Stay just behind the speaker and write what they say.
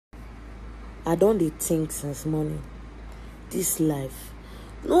I don't dey think since morning. This life,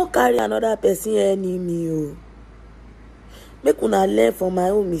 no carry another person enemy o. Make una learn from my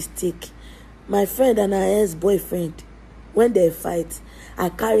own mistake. My friend and her ex-boyfriend, when they fight, I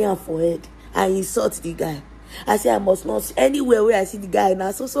carry am for head. I insult the guy. I say I must not see anywhere where I see the guy.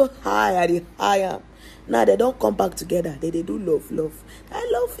 Now so high, I dey high am. Now they don't come back together. They do love.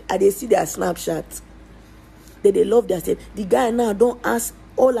 I dey see their Snapchat. They love themselves. The guy now don't ask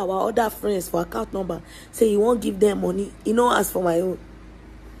all our other friends for account number. Say he won't give them money. He no ask for my own.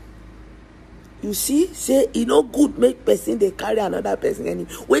 You see, say e no good make person they carry another person enemy.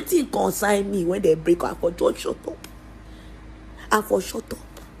 Wetin concern me when they break up? For just shut up. And for shut up.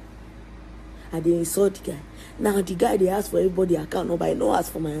 And they insult the guy. Now the guy they ask for everybody account number. I no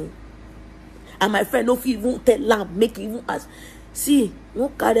ask for my own. And my friend no fit even tell am make he even ask. See, no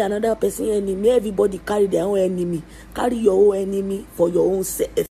carry another person enemy. Everybody carry their own enemy. Carry your own enemy for your own self.